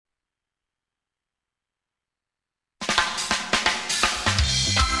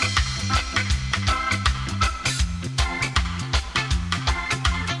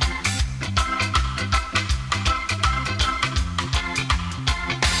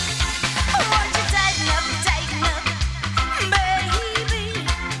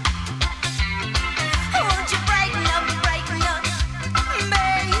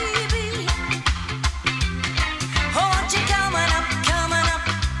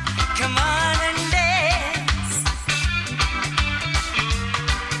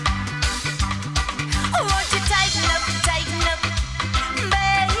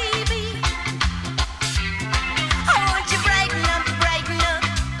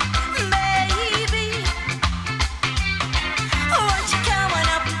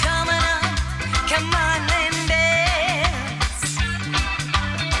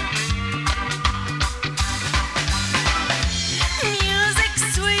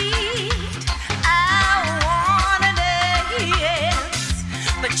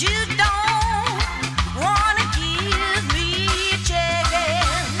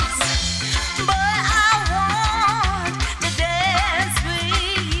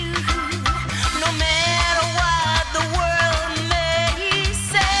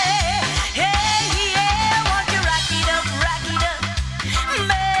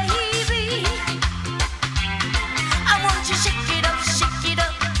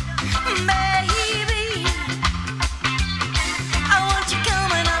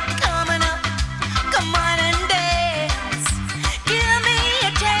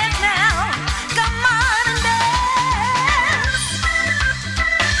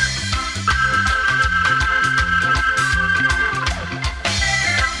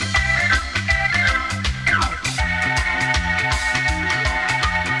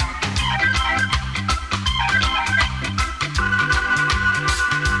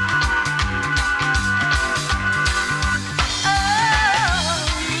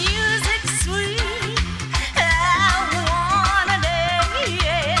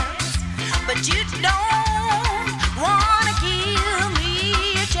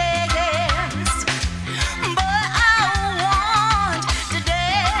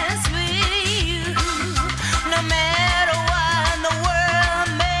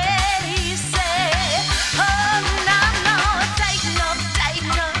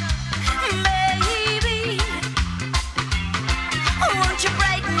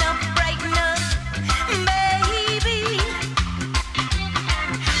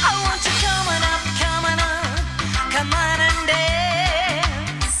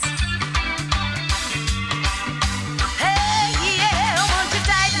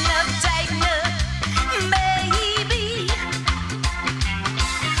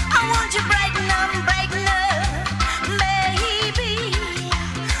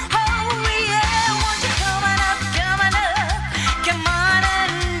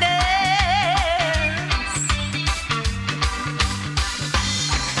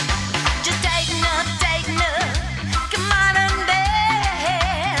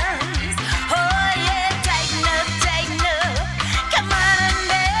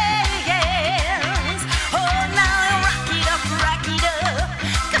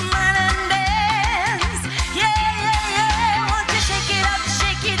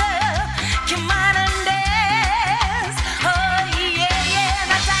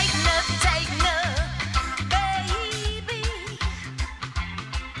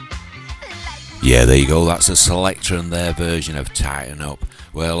Yeah, there you go. That's a Selector and their version of Tighten Up.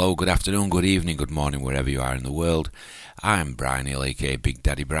 Well, good afternoon, good evening, good morning, wherever you are in the world. I'm Brian Hill, aka Big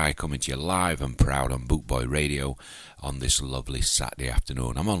Daddy Bri, coming to you live and proud on Bootboy Radio on this lovely Saturday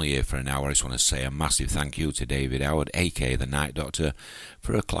afternoon. I'm only here for an hour. I just want to say a massive thank you to David Howard, aka The Night Doctor,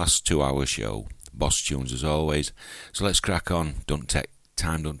 for a class 2-hour show. Boss tunes as always. So let's crack on.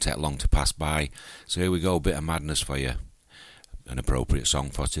 Time don't take long to pass by. So here we go, a bit of madness for you. An appropriate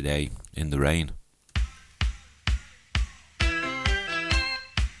song for today, In the Rain.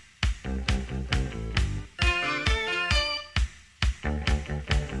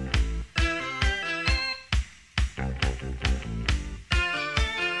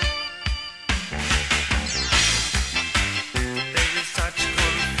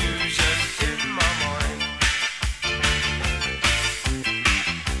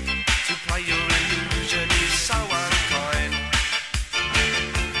 Your illusion is so unkind.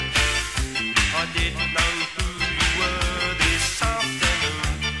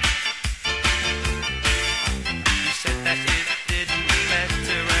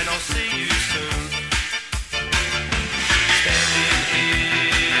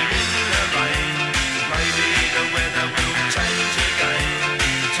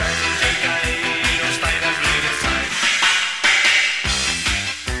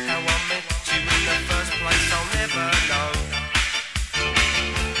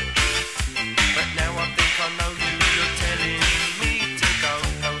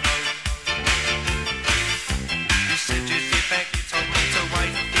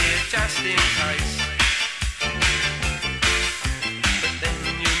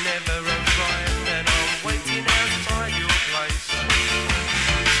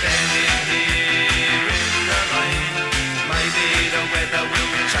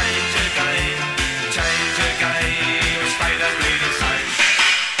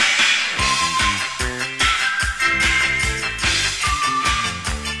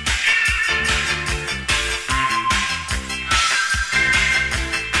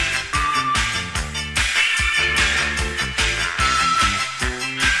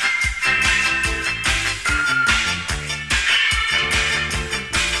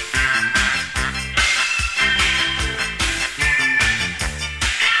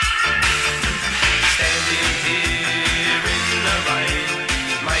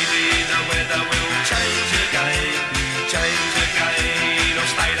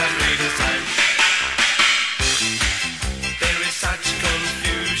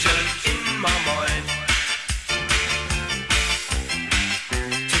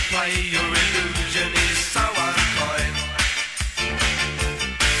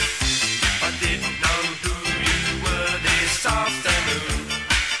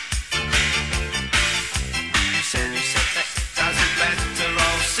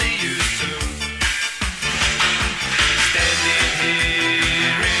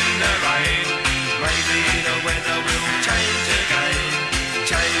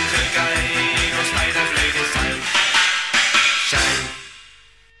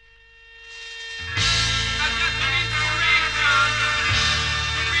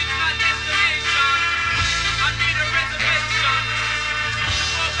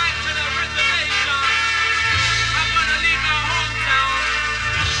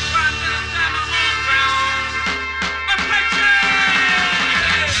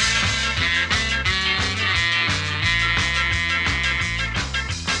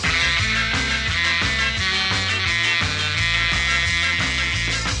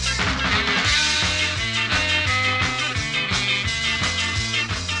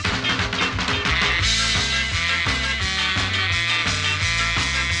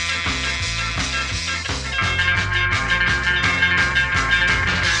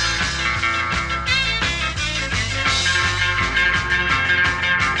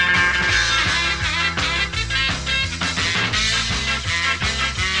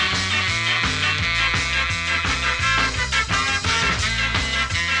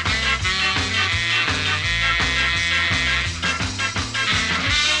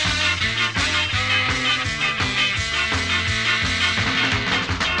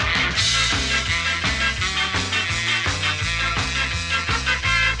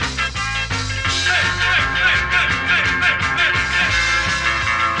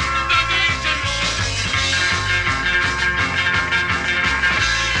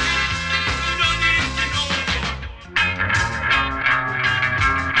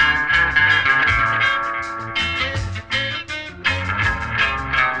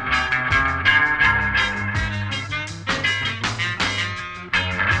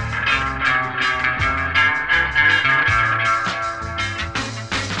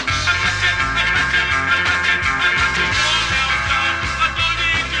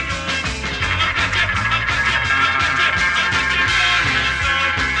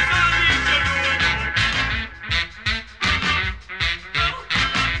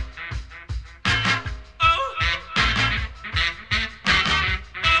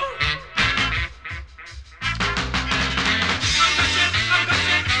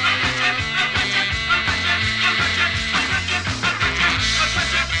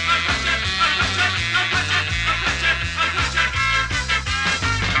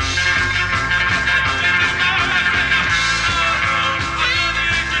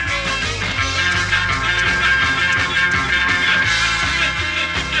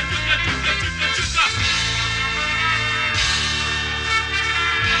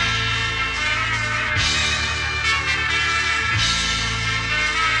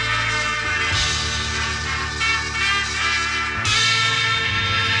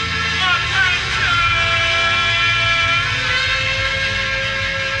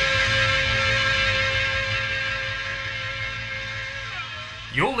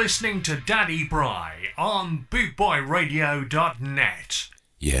 You're listening to Daddy Bry on bootboyradio.net.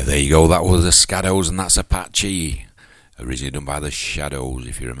 Yeah, there you go. That was the Shadows, and that's Apache. Originally done by the Shadows,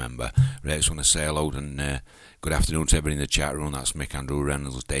 if you remember. Right, I just want to say hello and good afternoon to everybody in the chat room. That's Mick Andrew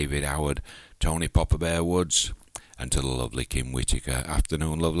Reynolds, David Howard, Tony Popper Bear Woods, and to the lovely Kim Whittaker.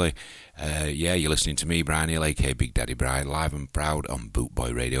 Afternoon, lovely. Yeah, you're listening to me, Brian Hill, aka Big Daddy Bry, live and proud on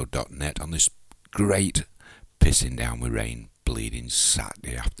bootboyradio.net on this great pissing down with rain bleeding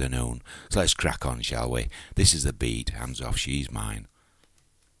Saturday afternoon. So let's crack on, shall we? This is The Beat, Hands Off, She's Mine.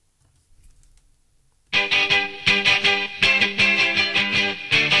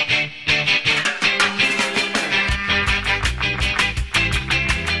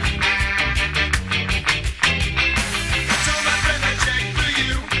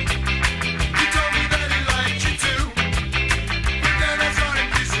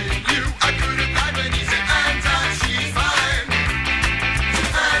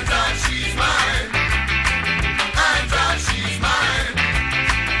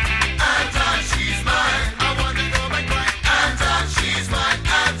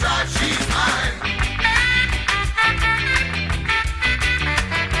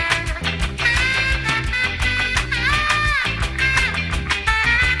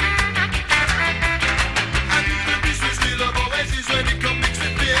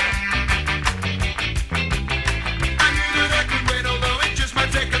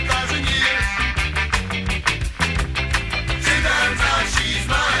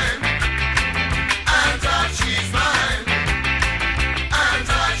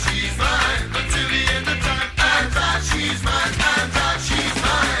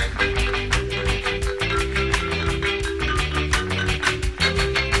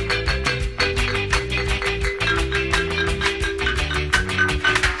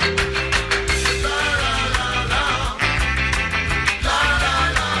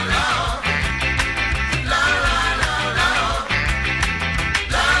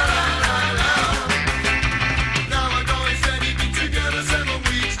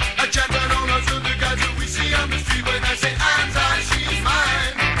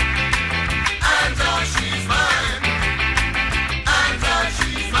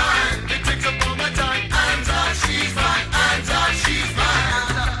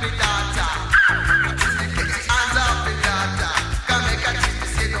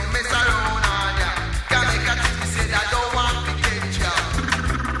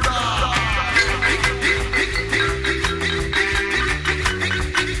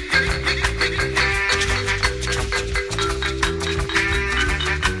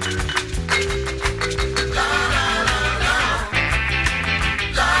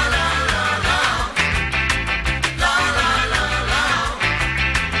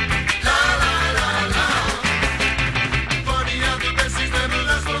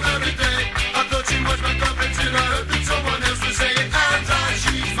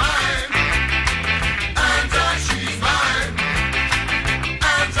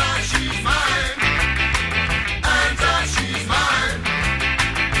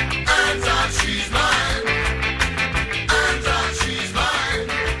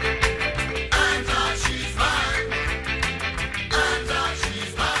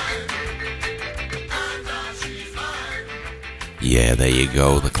 Yeah, there you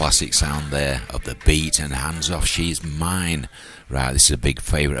go, the classic sound there of The Beat and Hands Off, She's Mine. Right, this is a big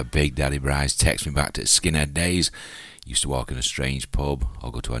favourite of Big Daddy Bry's. Text me back to Skinhead days. Used to walk in a strange pub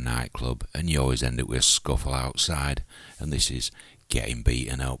or go to a nightclub and you always end up with a scuffle outside. And this is Getting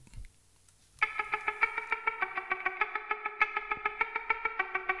Beaten Up.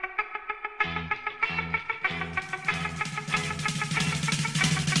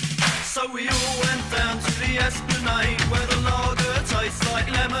 So we all went down to the Esplanade, where the lager tastes like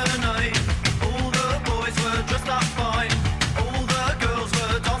lemonade. All the boys were dressed up fine, all the girls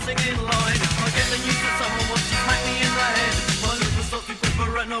were dancing in line. I get the news that someone wants to smack me in the head. My look was softly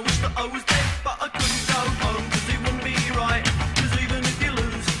quiver and I wish that I was dead. But I couldn't go home cause it wouldn't be right. Cause even if you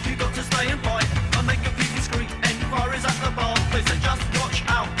lose, you got to stay and fight. I make a people scream, enquiries at the bar. They say just watch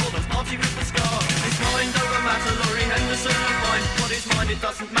out for those party with the scar. It's mind over matter, Laurie Henderson and mine. What is mine, it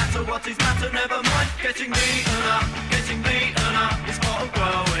doesn't matter what is matter, never mind. Getting beaten up, it's part of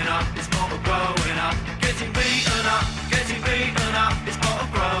growing up, it's part of growing up. Getting beaten up, it's part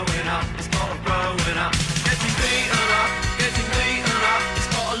of growing up, it's part of growing up. Getting beaten up, it's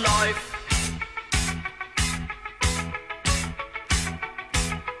part of life.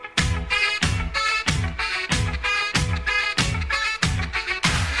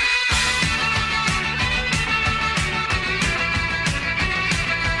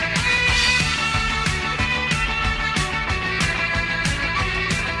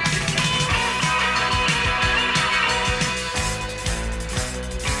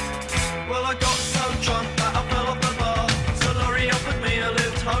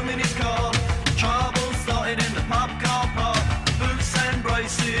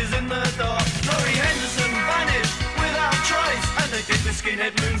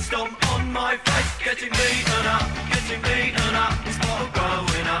 skinhead moon stomp on my face. Getting beaten up, it's part of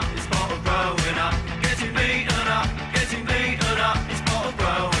growing up, it's part of growing up. Getting beaten up, it's part of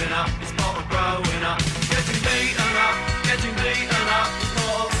growing up, it's part of growing up. Getting beaten up, it's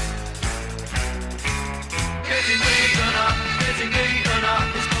part of getting beaten up,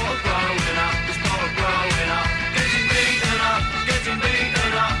 it's part of growing up, it's part of growing up. Getting beaten up,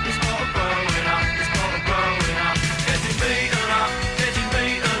 it's part of growing up, it's part of growing up. Getting beaten up,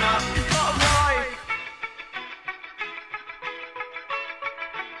 it's part of life.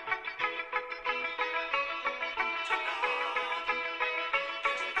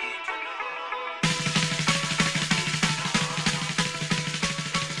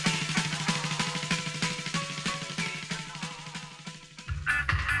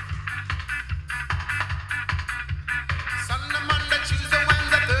 Sunday, Monday, Tuesday,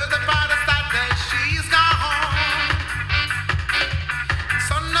 Wednesday, Thursday, Friday, Saturday, she's gone.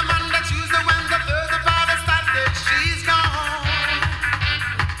 Sunday, Monday, Tuesday, Wednesday, Thursday, Friday, Saturday, she's gone.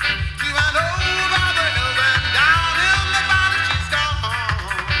 She went over the hills and down in the valley, she's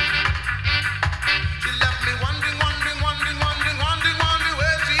gone. She left me wondering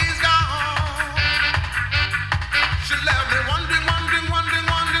where she's gone. She left me wondering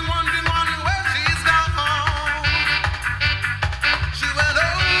where she's gone. She went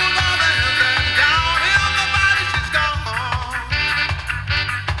over the hills and down in the valley, she's gone.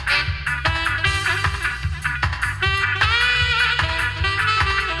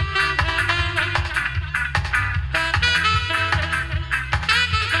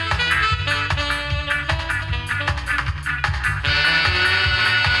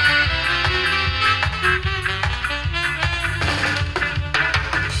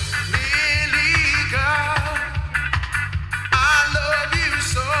 Lily girl, I love you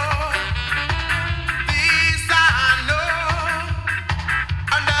so. This I know,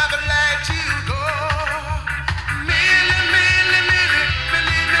 I'll never let you go. Millie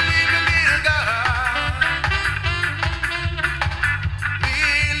girl.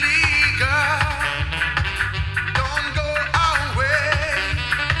 Millie girl, don't go away.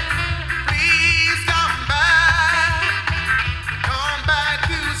 Please come back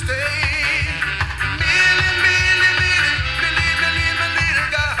to stay. Millie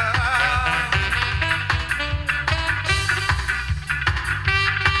girl.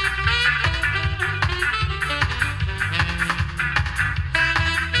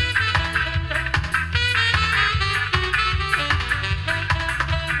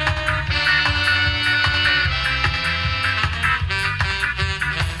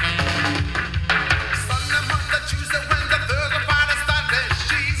 Sunday, Monday, Tuesday, Wednesday, Thursday, Friday, Saturday,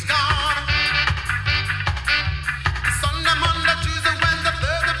 she's gone. Sunday, Monday, Tuesday, Wednesday,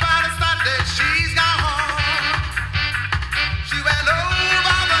 Thursday, Friday, Saturday, she's gone. She went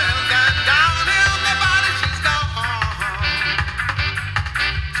over the hills and down in the valley, she's gone.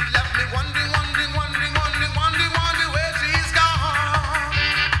 She left me wondering where she's gone.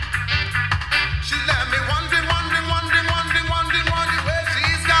 She left me wondering where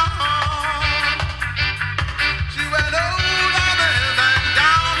she's gone. She went over the hills and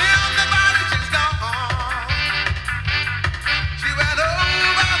down in the valley, she's gone. She went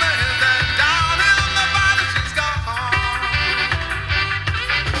over the hills and down in the valley, she's gone.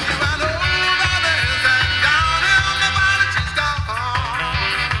 She went over the hills and down in the valley, she's gone.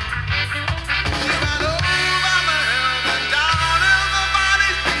 She went over the hills and down in the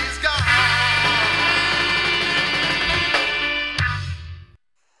valley, she's gone.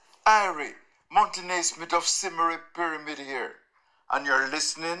 Irie, Montenay Smith of Simmery Pyramid here, and you're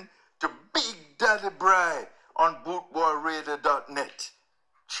listening to Big Daddy Bry on bootboyradio.net.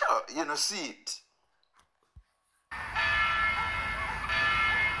 Sure, you know, see it.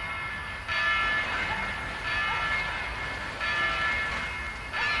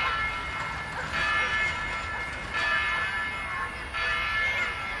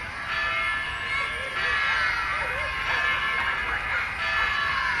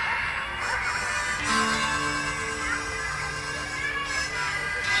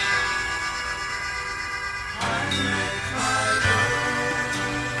 I make my road,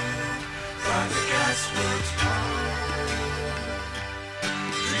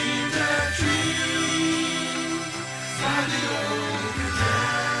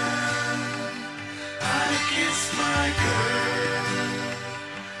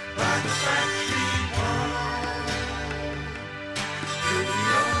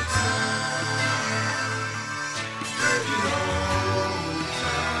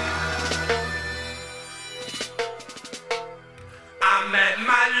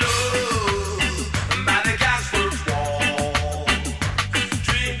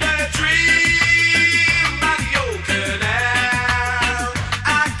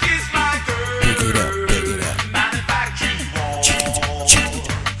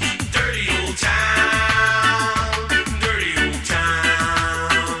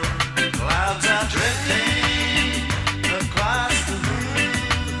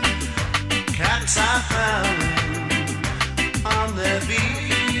 on their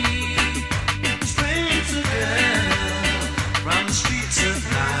beat, spring together from the streets of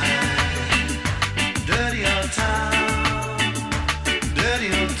night. Dirty old town, dirty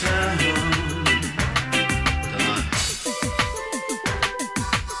old town.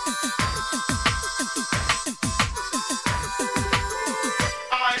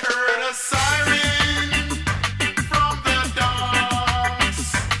 I heard a siren from the docks.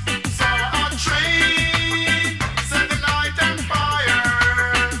 Saw a train, set the night on fire.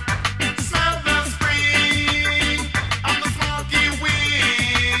 Smelled the spring on the smoky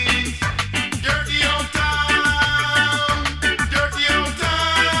wind. Dirty old town, dirty old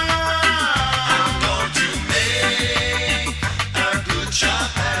town. I'm going to make a good shot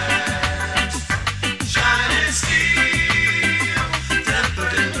at shining steel,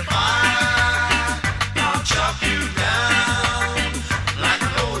 tempered in the fire. I'll chop you down like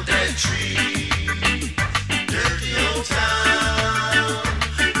an old dead tree. Dirty old town,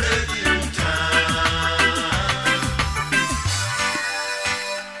 dirty old town.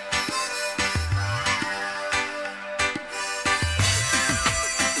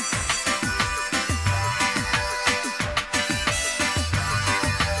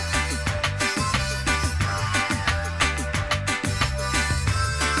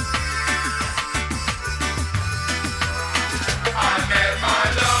 I met my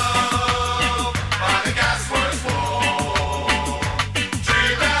love by the gasworks wall.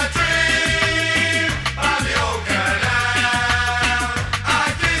 Dreamed a dream by the old canal. I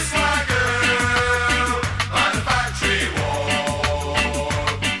kissed my girl by the factory wall.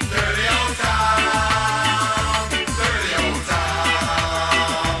 Dirty old town, dirty old town,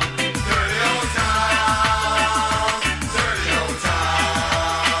 dirty old town, dirty old town,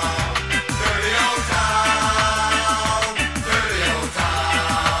 dirty old town, dirty old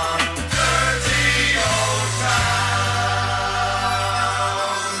town, dirty old town.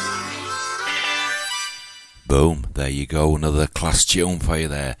 Boom, there you go, another class tune for you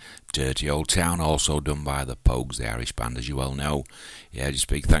there. Dirty Old Town, also done by the Pogues, the Irish band, as you well know. Yeah, just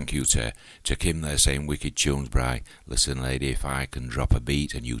big thank you to Kim there saying wicked tunes, Bri. Listen, lady, if I can drop a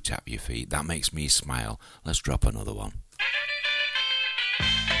beat and you tap your feet, that makes me smile. Let's drop another one.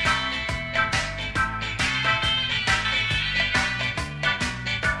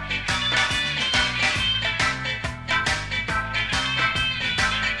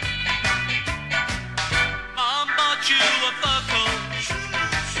 Mom bought you a fur coat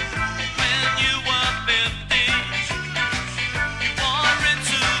when you were 15. You wore it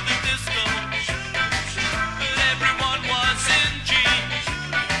to the disco, but everyone was in jeans.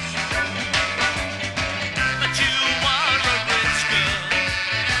 But you were a rich girl,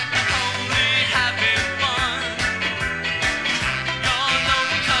 only having fun. Your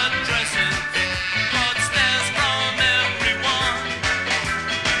low-cut dresses got stares from everyone.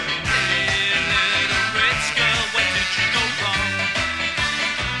 Hey, little rich girl, where did you go wrong?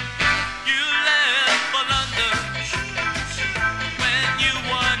 You left for London when you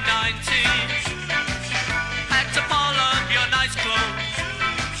were 19. Had to pawn up your nice clothes,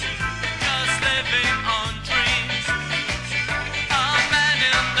 just living on dreams. A man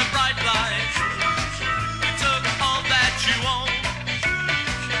in the bright lights, he took all that you own.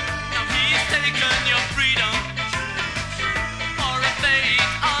 Now he's taken your freedom for a fate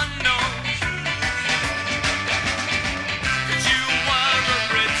unknown. 'Cause you were a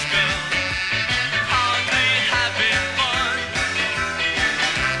rich girl, hardly having fun.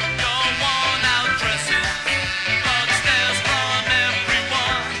 Your worn-out dresses got stares from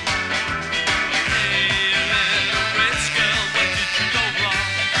everyone. Hey, little rich girl, where did you go wrong?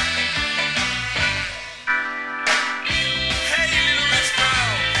 Hey, little rich girl,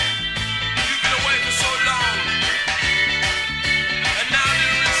 you've been away for so long.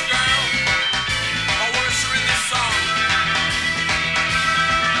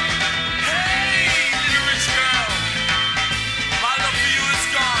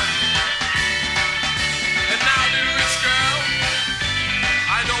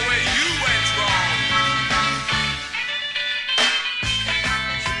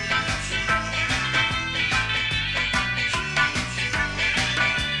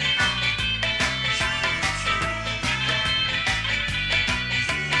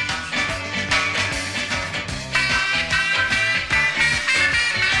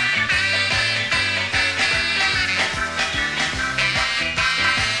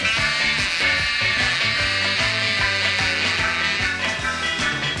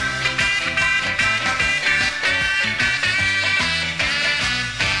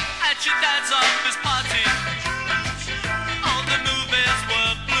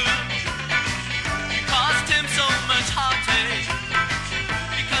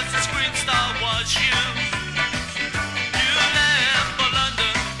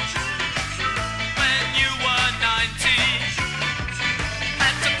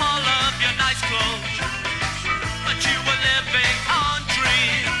 eyes closed, but you were living on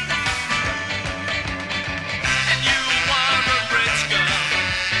dreams. And you were a rich girl,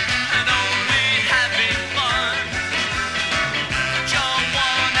 and only having fun. Your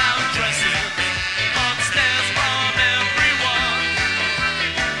worn-out dresses, upstairs from everyone.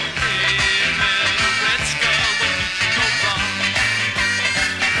 Hey, little rich girl, where did you go wrong?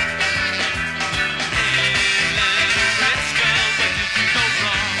 Hey, little rich girl, where did you go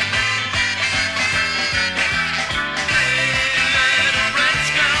wrong? Hey, little rich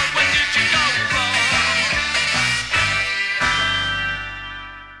girl, where did you go wrong?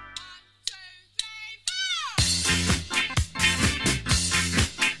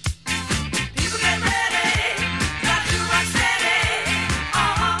 People get ready, got to rock steady.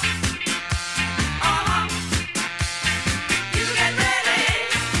 People get ready,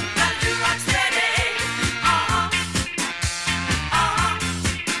 got to rock steady.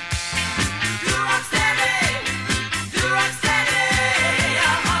 Do rock steady, do rock steady.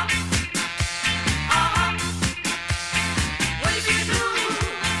 What you can do,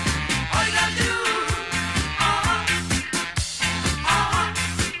 all you gotta do.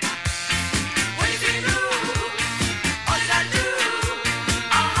 What you can do, all you gotta do.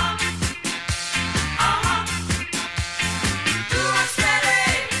 Do rock steady,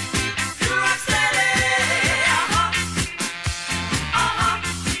 do rock steady.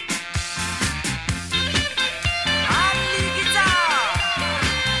 On the guitar,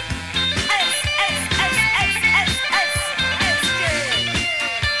 S S S S S S S J,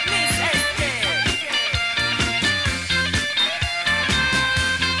 Miss SJ.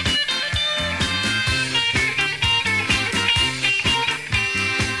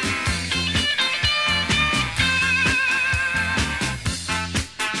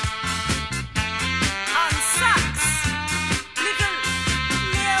 On sax, little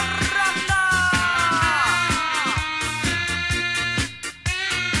Miranda.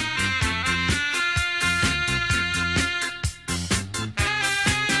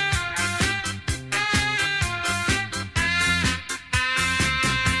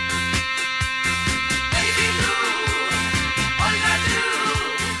 What you can do, all you gotta do.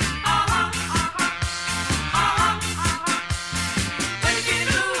 What you can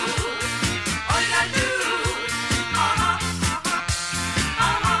do, all you gotta do.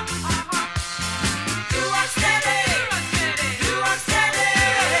 Do rock steady, do rock steady.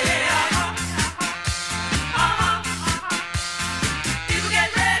 People get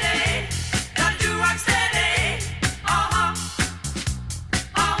ready, gotta do rock steady.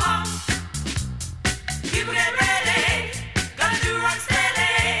 People get ready, gotta do rock steady.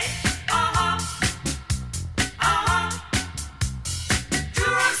 Do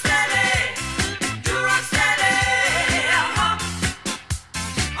rock steady, do rock steady.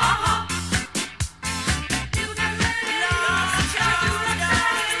 People get ready, do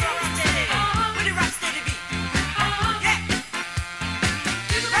rock steady. With the rock steady beat. Yeah.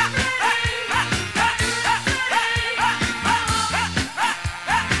 People rock,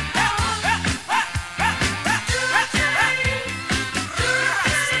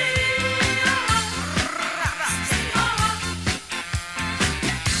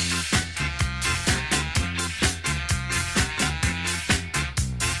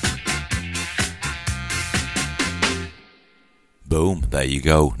 Boom, there you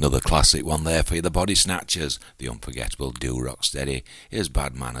go. Another classic one there for you, the Body Snatchers. The unforgettable Do Rock Steady. Here's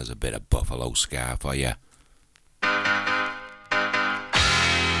Bad Man as a bit of Buffalo Scar for you.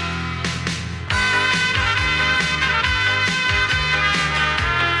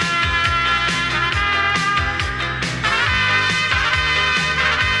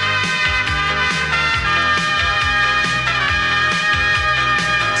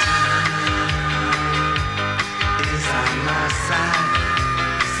 Is on my side.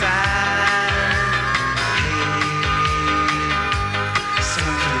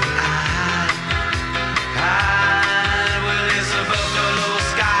 Something I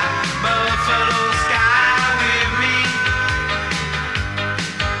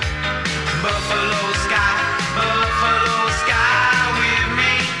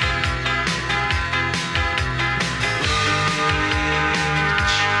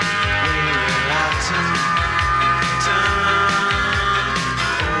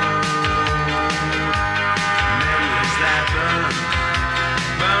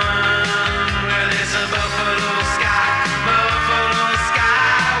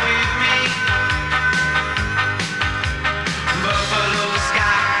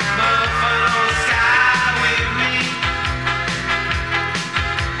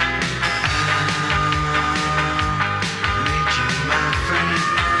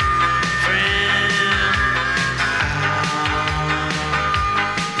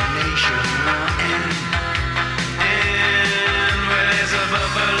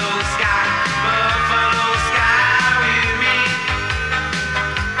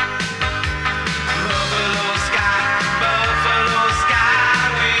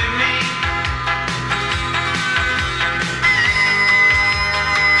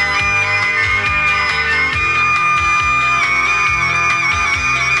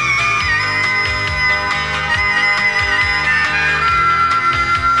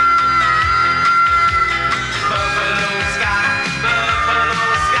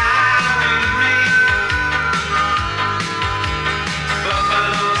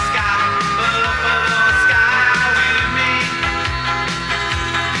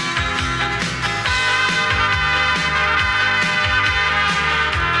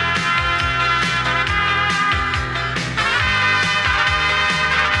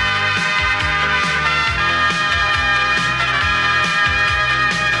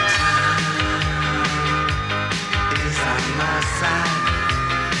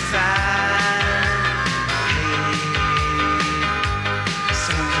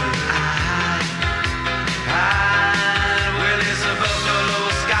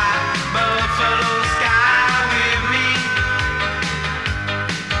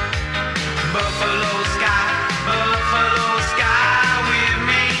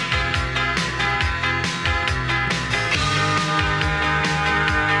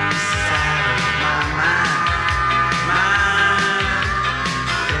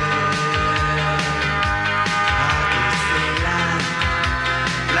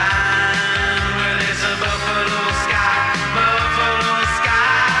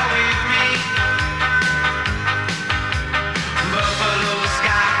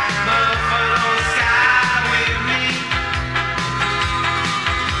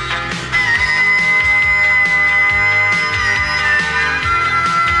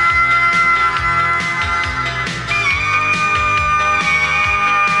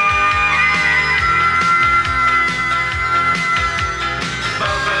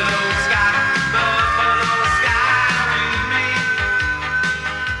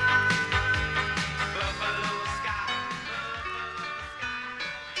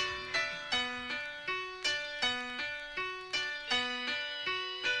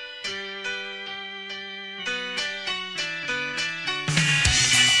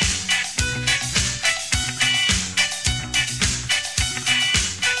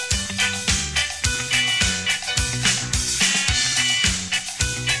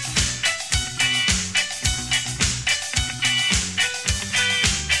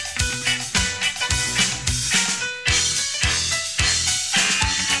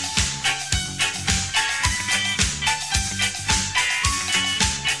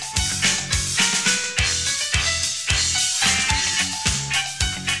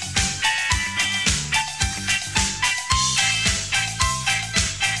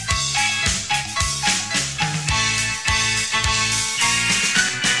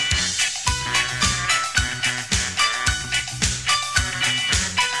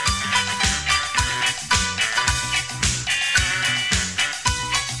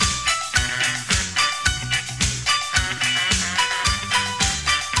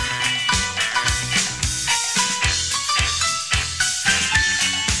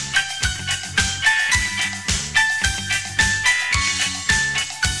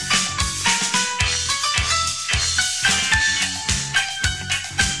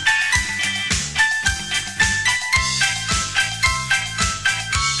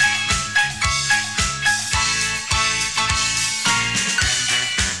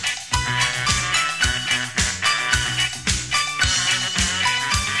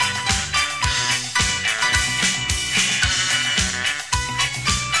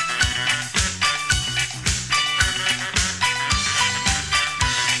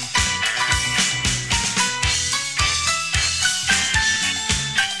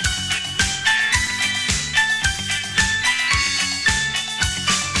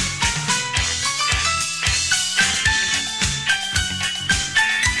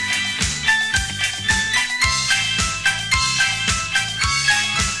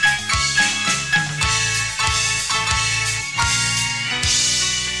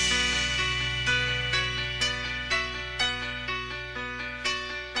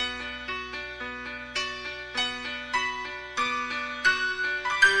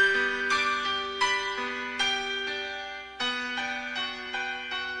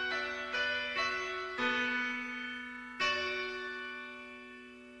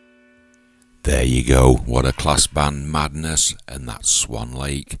There you go. What a class band, Madness, and that's Swan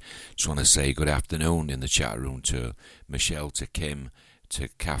Lake. Just want to say good afternoon in the chat room to Michelle, to Kim, to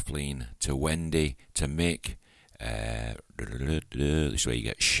Kathleen, to Wendy, to Mick. This is where you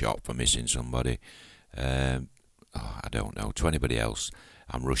get shot for missing somebody. I don't know. To anybody else,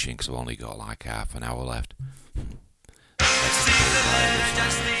 I'm rushing because I've only got like half an hour left. See the letter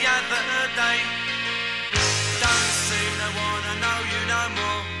just the other day. Don't seem to wanna know you no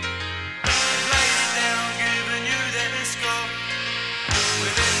more. They've laid it down, giving you their score.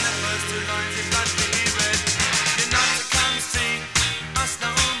 Within the first two lines it must be read. You're not to come see us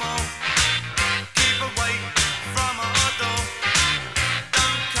no more. Keep away from our door.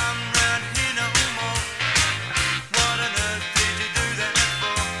 Don't come round here no more. What on earth did you do that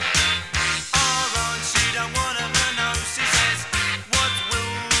for? Alright, she don't wanna know. She says, what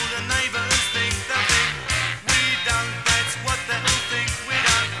will the neighbours think? They'll think we don't, that's what they'll think. We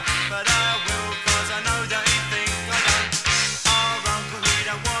don't, but I will, cause I know they think I don't. Our uncle, he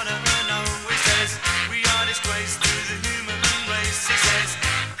don't wanna know. He says, we are disgrace to the human race. He says,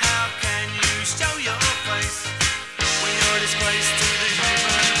 how can you show your face when you're a disgrace to the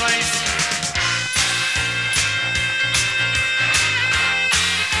human race?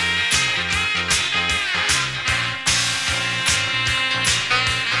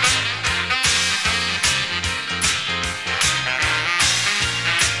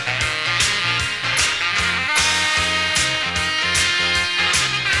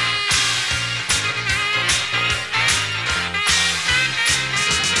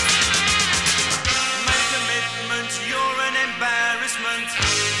 Make commitments, you're an embarrassment.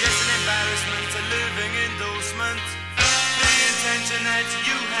 Yes, an embarrassment, a living endorsement. The intention that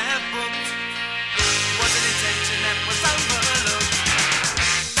you have booked was an intention that was overlooked.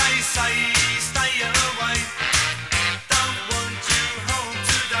 They say stay away, don't want you home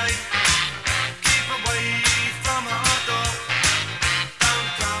today. Keep away from our door, don't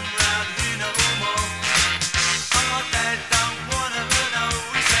come round here no more. Our dad don't wanna know,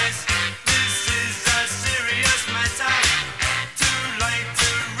 he says, this is a serious matter. Too late to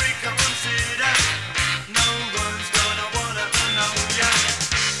reconsider. No one's gonna wanna know ya.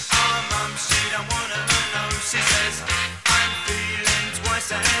 Our mum, she don't wanna know. She says, I'm feeling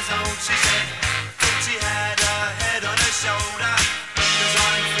twice as old. She said, thought she had her head on her shoulder. 'Cause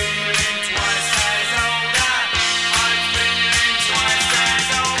I'm feeling twice as older. I'm feeling twice as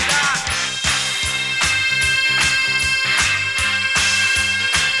older.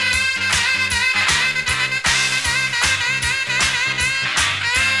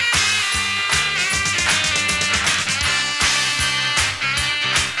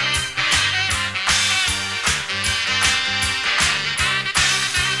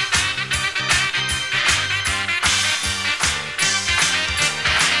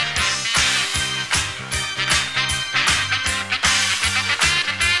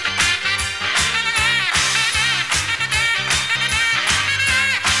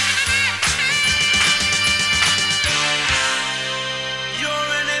 You're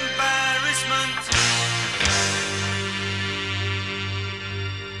an embarrassment.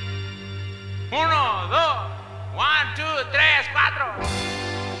 Uno, dos, 1, 2, 3, 4.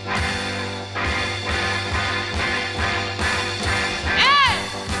 ¡Eh!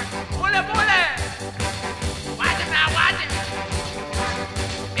 ¡Pule, pule! Watch it now, watch it.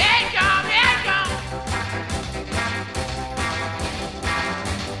 Bien, John, bien, John.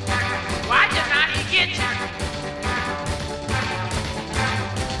 Watch it now, he gets you.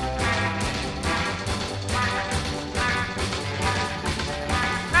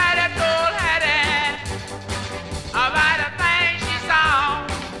 Mighty told Hattie about a thing she saw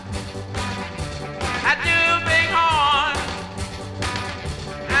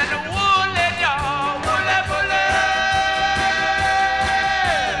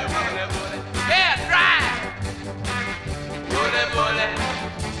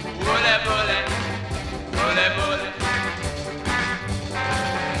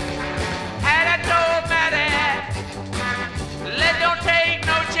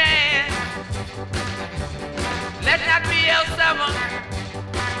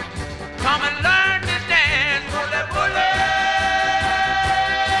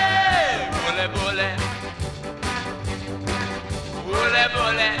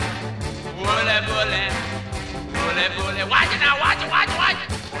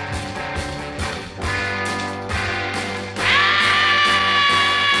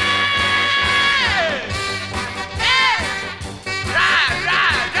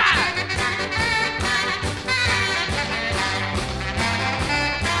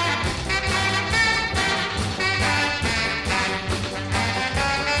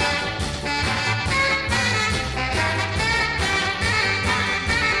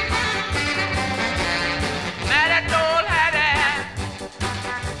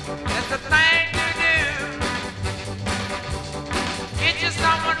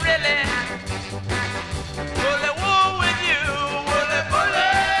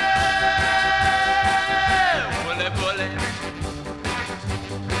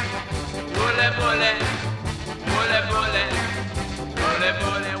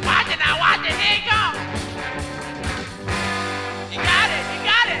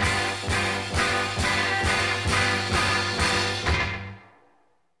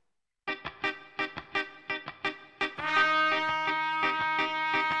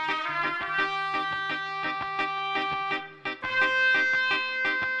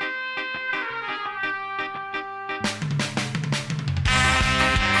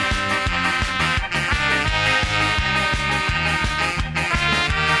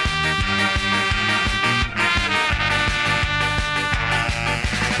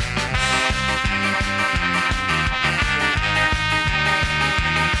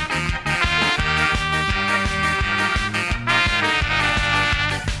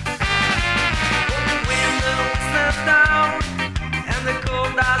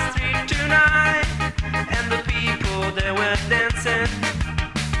tonight. And the people they were dancing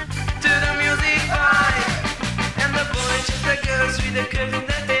to the music vibe. And the boys chased the girls with the curtain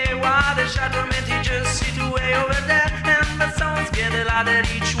that they while the shadow romantic just sit way over there. And the songs get louder,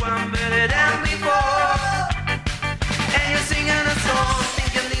 each one better than before. And you're singing a song,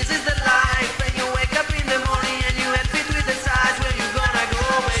 thinking this is the life. And you wake up in the morning and you head fit with the sides. Where you gonna go?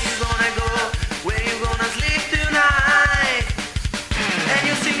 Where you gonna go? Where you gonna sleep tonight? And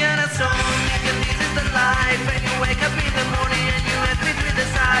you're singing a song, thinking this is the life. And you wake up in the morning and you head fit with the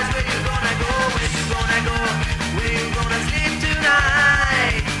sides. Where you gonna go? Where you gonna go? Where you gonna sleep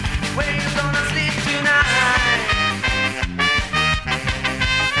tonight? Where you gonna sleep tonight?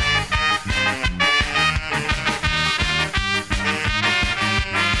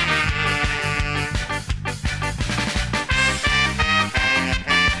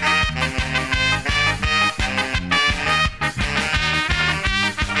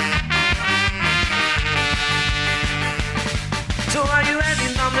 So are you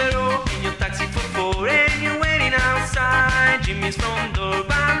heading down the road in your taxi for 4 and you're waiting outside Jimmy's front door,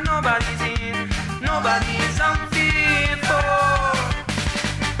 but nobody's in, nobody's on fear for.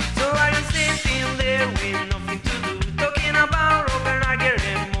 So are you sitting there with nothing to do, talking about Robert Iger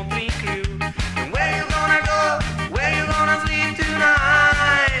and Motley Crue? And where you gonna go? Where you gonna sleep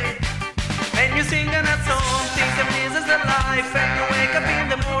tonight? And you're singing that song, thinking this is the life. And you wake up in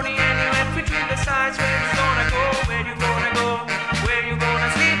the morning and you head between the sides. Where you gonna go? Where you gonna go? Where you gonna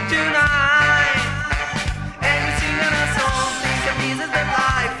sleep tonight? And you're singing a song, thinking this is the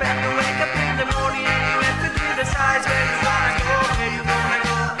life. And you wake up in the morning and you head between the sides. Where you gonna go? Where you gonna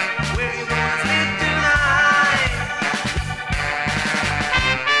go? Where you gonna sleep tonight?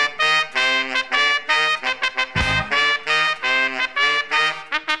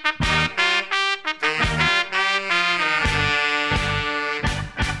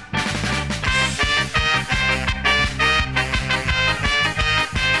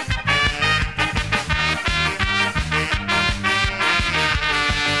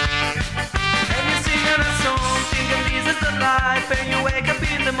 And you're singing a song, thinking this is the life. And you wake up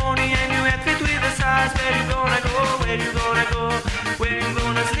in the morning and you head fit with the sides. Where you gonna go? Where you gonna go? Where you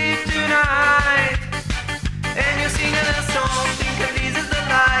gonna sleep tonight? And you're singing a song, thinking this is the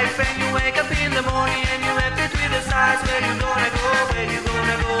life. And you wake up in the morning and you head fit with the sides. Where you gonna go? Where you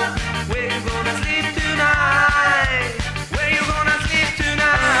gonna go? Where you gonna sleep tonight? Where you gonna sleep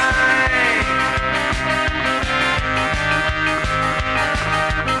tonight?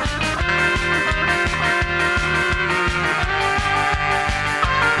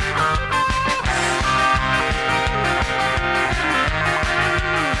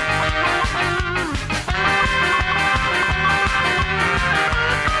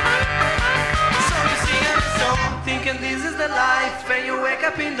 So you sing a song, thinking this is the life. And you wake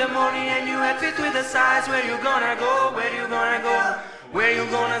up in the morning and you head fit with the sides. Where you gonna go? Where you gonna go? Where you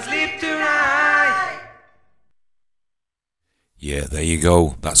gonna sleep tonight? Yeah, there you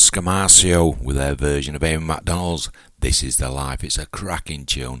go. That's Scamarcio with their version of Amy McDonald's This Is The Life. It's a cracking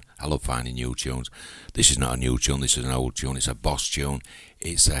tune. I love finding new tunes. This is not a new tune, this is an old tune. It's a boss tune.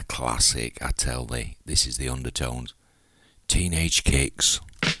 It's a classic, I tell thee. This is the Undertones. Teenage Kicks.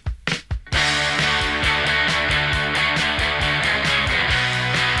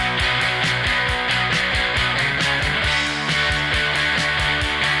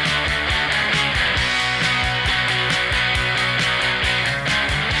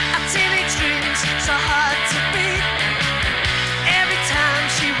 A teenage dream's so hard to beat. Every time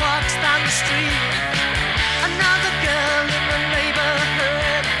she walks down the street, another girl in the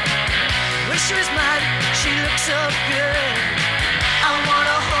neighborhood. Wish she was mine, she looks so good. I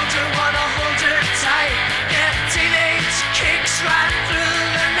wanna hold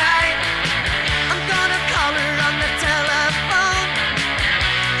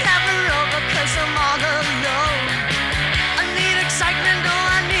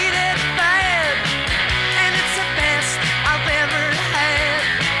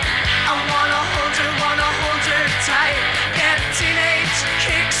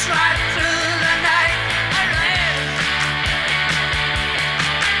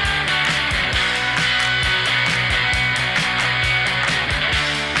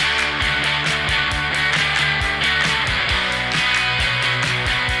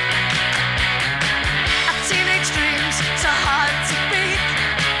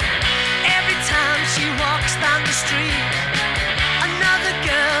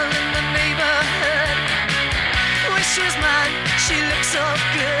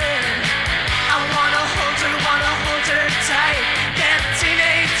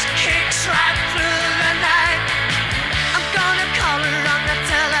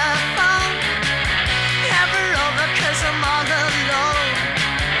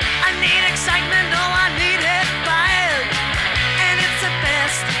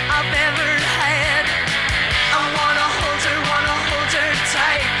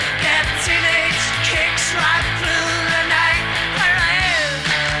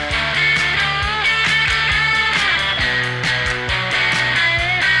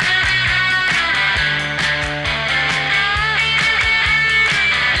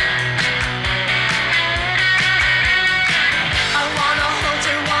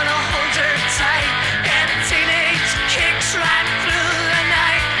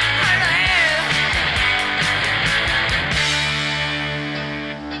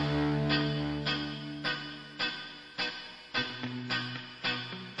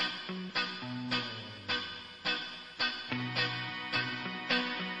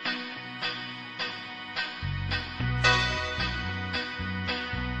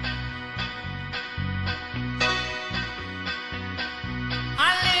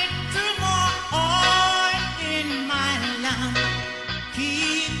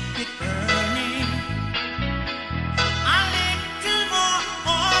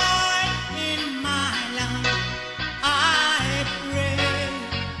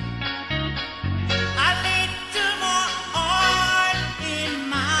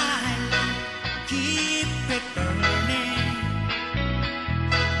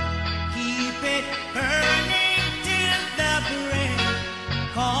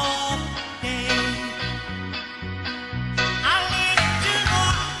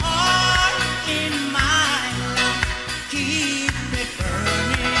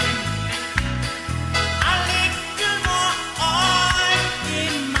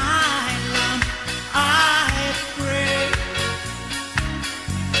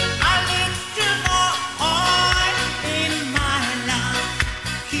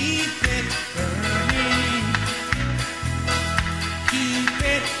keep it burning. Keep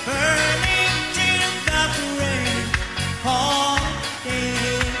it burning till the rain all day.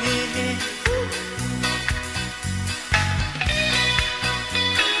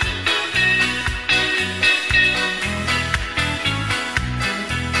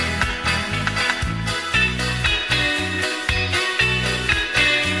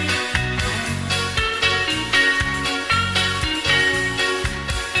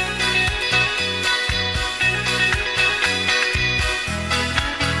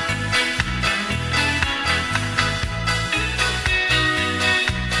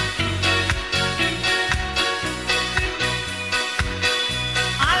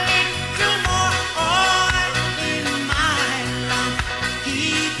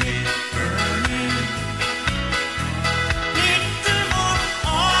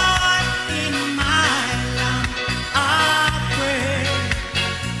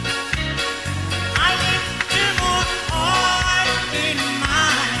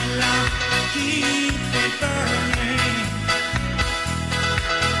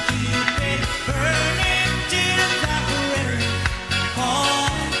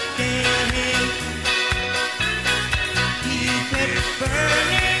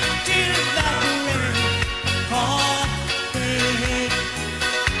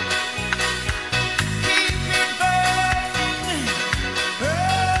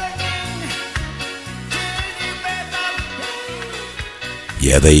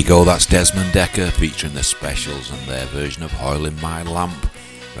 Yeah, there you go, that's Desmond Decker featuring the Specials and their version of Oil in My Lamp.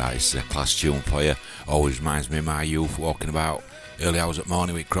 Right, it's a class tune for you. Always reminds me of my youth, walking about early hours at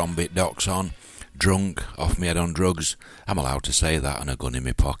morning with Crombit docks on, drunk, off my head on drugs. I'm allowed to say that, and a gun in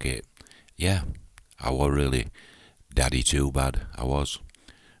my pocket. Yeah, I was really daddy too bad, I was.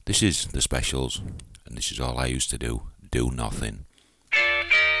 This is the Specials, and this is all I used to do nothing.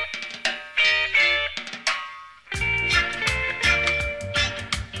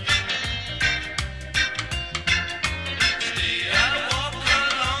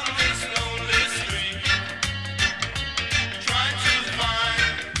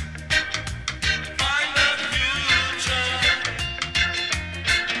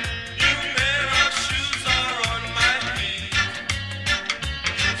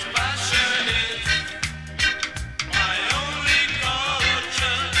 My only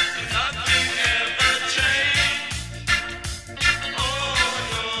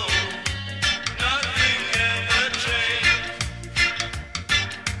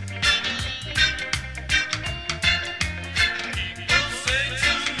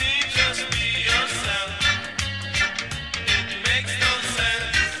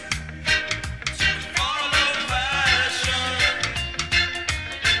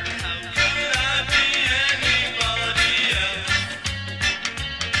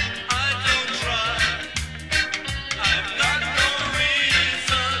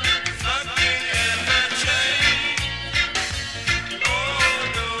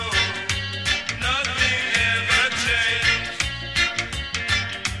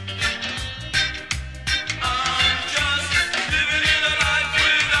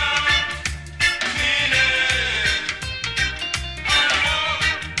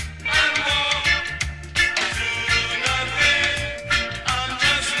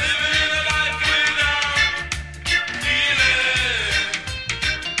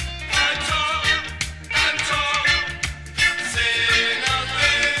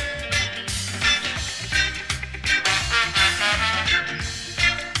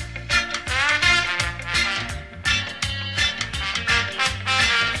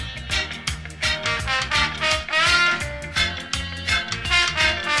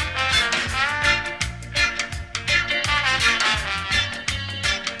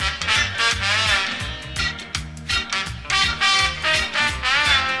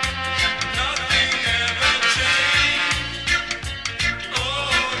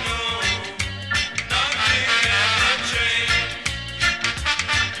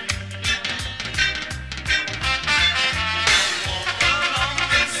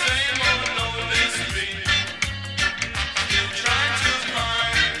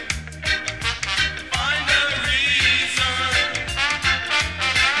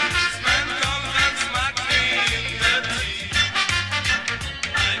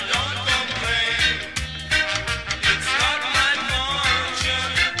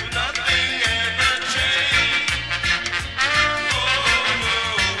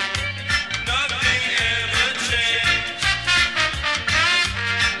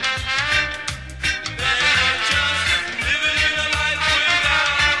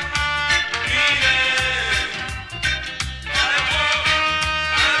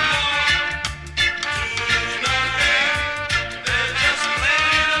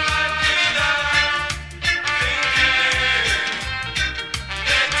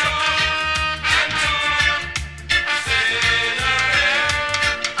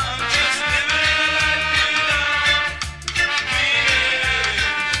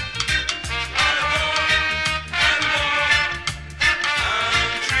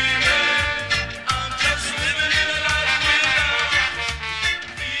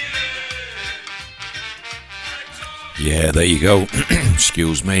Yeah, there you go.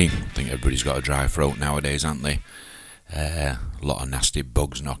 Excuse me. I think everybody's got a dry throat nowadays, haven't they? A lot of nasty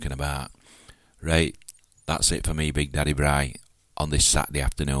bugs knocking about. Right, that's it for me, Big Daddy Bry, on this Saturday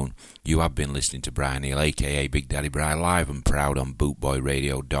afternoon. You have been listening to Brian Neal, a.k.a. Big Daddy Bry, live and proud on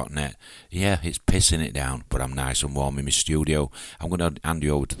bootboyradio.net. Yeah, it's pissing it down, but I'm nice and warm in my studio. I'm going to hand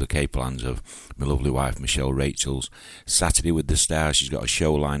you over to the capable hands of my lovely wife, Michelle Rachel's Saturday with the Stars. She's got a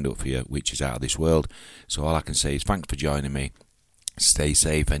show lined up for you, which is out of this world. So all I can say is thanks for joining me. Stay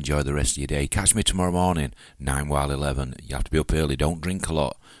safe, enjoy the rest of your day. Catch me tomorrow morning, 9 while 11. You have to be up early, don't drink a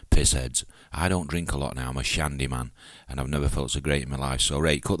lot, pissheads. I don't drink a lot now, I'm a shandy man, and I've never felt so great in my life. So,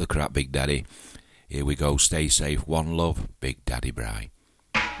 right, cut the crap, Big Daddy. Here we go, stay safe, one love, Big Daddy Bry.